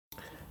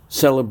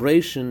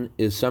Celebration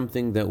is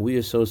something that we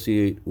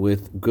associate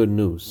with good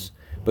news.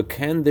 But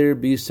can there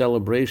be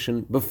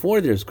celebration before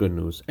there's good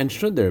news? And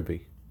should there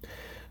be?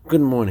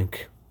 Good morning.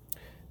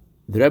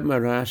 The Rebbe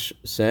Maharash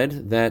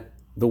said that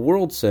the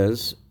world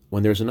says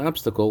when there's an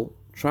obstacle,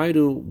 try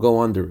to go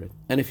under it.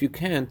 And if you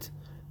can't,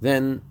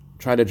 then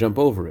try to jump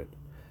over it.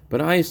 But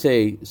I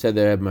say, said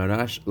the Rebbe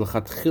Maharash,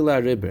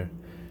 l'chatchila riber,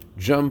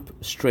 jump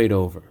straight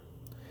over.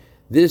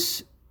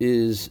 This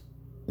is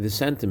the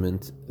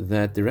sentiment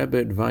that the Rebbe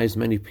advised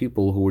many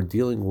people who were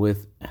dealing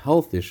with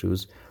health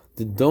issues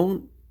to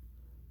don't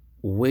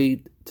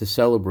wait to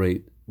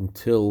celebrate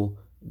until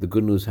the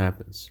good news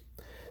happens.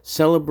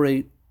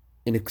 Celebrate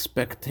in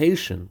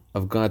expectation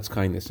of God's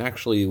kindness.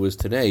 Actually, it was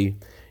today,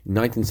 in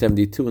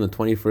 1972, on the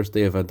 21st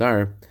day of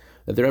Adar,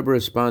 that the Rebbe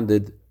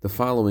responded the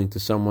following to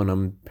someone.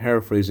 I'm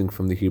paraphrasing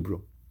from the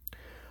Hebrew.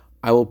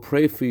 I will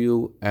pray for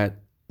you at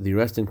the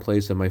resting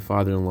place of my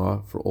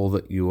father-in-law for all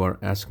that you are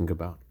asking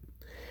about.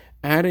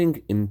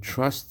 Adding in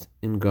trust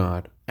in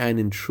God and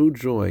in true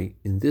joy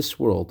in this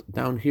world,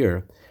 down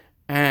here,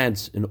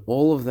 adds in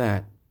all of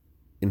that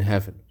in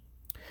heaven.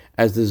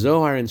 As the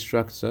Zohar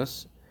instructs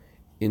us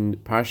in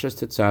Parshas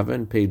Tetzaveh,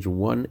 on page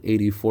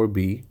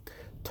 184b,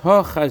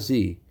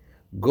 Tochazi,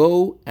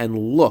 go and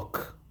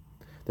look.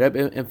 The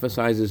Rebbe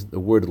emphasizes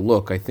the word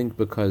look, I think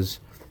because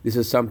this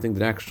is something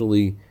that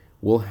actually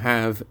will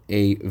have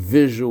a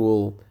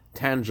visual,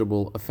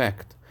 tangible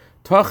effect.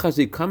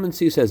 Tochazi, come and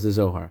see, says the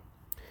Zohar.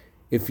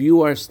 If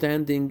you are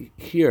standing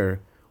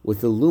here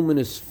with a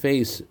luminous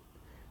face,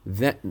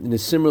 that in a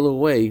similar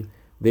way,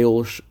 it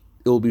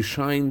will be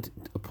shined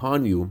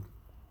upon you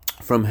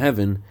from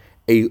heaven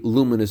a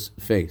luminous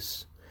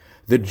face.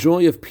 The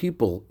joy of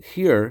people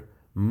here,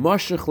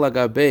 mashach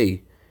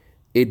lagabe,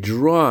 it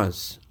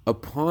draws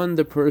upon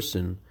the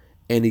person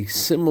any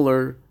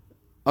similar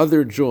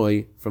other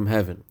joy from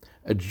heaven.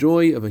 A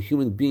joy of a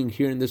human being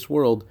here in this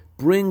world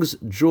brings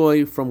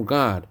joy from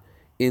God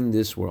in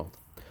this world.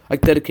 I'd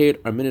like to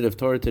dedicate our minute of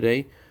Torah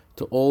today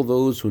to all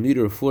those who need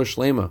a refuah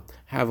shlema.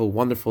 Have a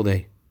wonderful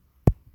day.